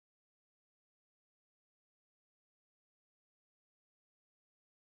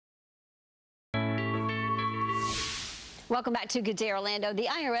Welcome back to Good Day Orlando. The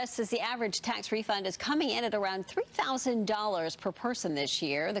IRS says the average tax refund is coming in at around $3,000 per person this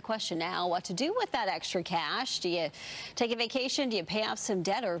year. The question now, what to do with that extra cash? Do you take a vacation? Do you pay off some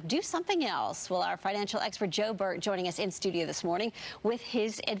debt or do something else? Well, our financial expert Joe Bert joining us in studio this morning with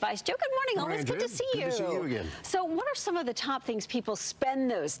his advice. Joe, good morning. Always good to see you. Good to see you again. So what are some of the top things people spend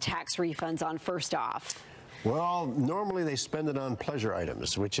those tax refunds on first off? Well, normally they spend it on pleasure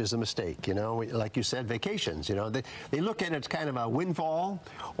items, which is a mistake. You know, like you said, vacations. You know, they look at it as kind of a windfall,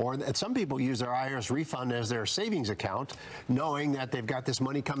 or some people use their IRS refund as their savings account, knowing that they've got this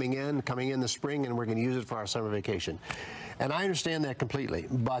money coming in the spring, and we're going to use it for our summer vacation. And I understand that completely,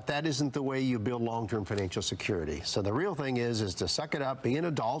 but that isn't the way you build long-term financial security. So the real thing is to suck it up, be an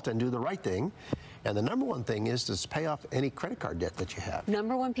adult, and do the right thing. And the number one thing is to pay off any credit card debt that you have.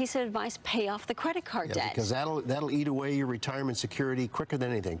 Number one piece of advice, pay off the credit card debt. Because that'll eat away your retirement security quicker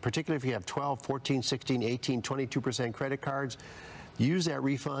than anything, particularly if you have 12, 14, 16, 18, 22% credit cards. Use that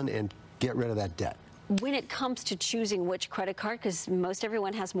refund and get rid of that debt. When it comes to choosing which credit card, because most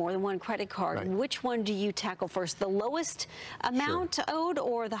everyone has more than one credit card, right, which one do you tackle first? The lowest amount owed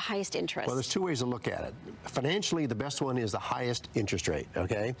or the highest interest? Well, there's two ways to look at it. Financially, the best one is the highest interest rate,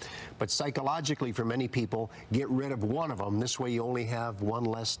 okay? But psychologically, for many people, get rid of one of them. This way you only have one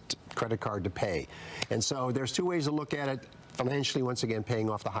less credit card to pay. And so there's two ways to look at it. Financially, once again, paying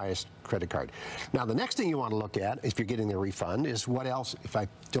off the highest credit card. Now, the next thing you want to look at, if you're getting the refund, is what else, if I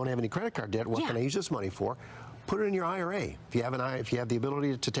don't have any credit card debt, what can I use this money for? Put it in your IRA. If you have the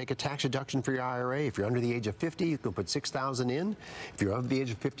ability to take a tax deduction for your IRA, if you're under the age of 50, you can put $6,000 in. If you're over the age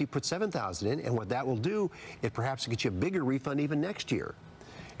of 50, put $7,000 in. And what that will do, it perhaps get you a bigger refund even next year.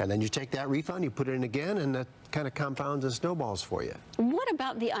 And then you take that refund, you put it in again, and that kind of compounds and snowballs for you. What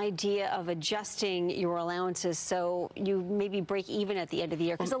about the idea of adjusting your allowances so you maybe break even at the end of the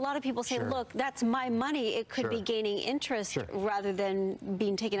year? Because a lot of people say, look, that's my money. It could be gaining interest rather than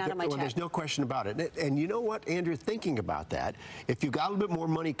being taken out of my check. There's no question about it. And you know what, Andrew, thinking about that, if you've got a little bit more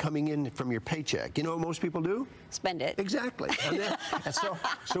money coming in from your paycheck, you know what most people do? Spend it. Exactly. And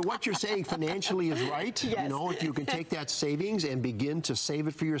so what you're saying financially is right. Yes. You know, if you can take that savings and begin to save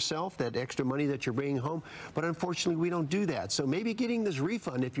it for yourself, that extra money that you're bringing home. But unfortunately, we don't do that. So maybe getting this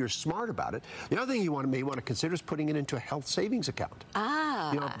refund, if you're smart about it. The other thing you may want to consider is putting it into a health savings account.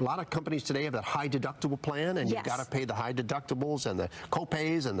 You know, a lot of companies today have that high deductible plan, and you've got to pay the high deductibles and the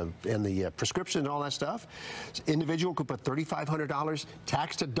co-pays and the prescription and all that stuff. Individual could put $3,500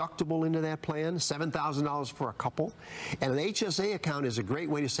 tax deductible into that plan, $7,000 for a couple. And an HSA account is a great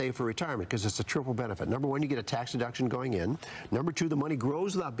way to save for retirement because it's a triple benefit. Number one, you get a tax deduction going in. Number two, the money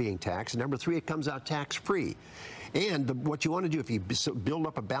grows without being taxed. And number three, it comes out tax-free. And what you want to do if you build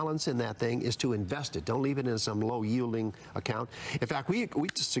up a balance in that thing is to invest it. Don't leave it in some low-yielding account. In fact, we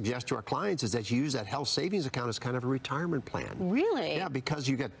suggest to our clients is that you use that health savings account as kind of a retirement plan. Really? Yeah, because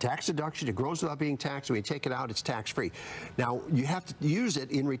you get tax deduction. It grows without being taxed. When you take it out, it's tax-free. Now, you have to use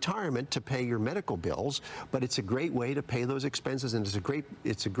it in retirement to pay your medical bills, but it's a great way to pay those expenses, and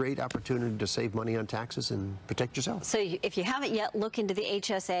it's a great opportunity to save money on taxes and protect yourself. So if you haven't yet, look into the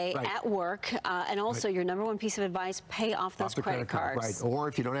HSA at work, and also your number one piece of advice, pay off those credit cards. Right, or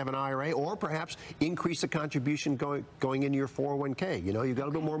if you don't have an IRA, or perhaps increase the contribution going into your 401k. You know, you've got a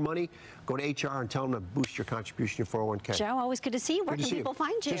little bit more money, go to HR and tell them to boost your contribution to your 401k. Joe, always good to see you. Where can people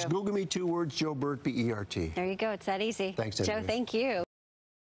find you? Just Google me, 2 words, Joe Bert, B-E-R-T. There you go. It's that easy. Thanks, Joe, thank you.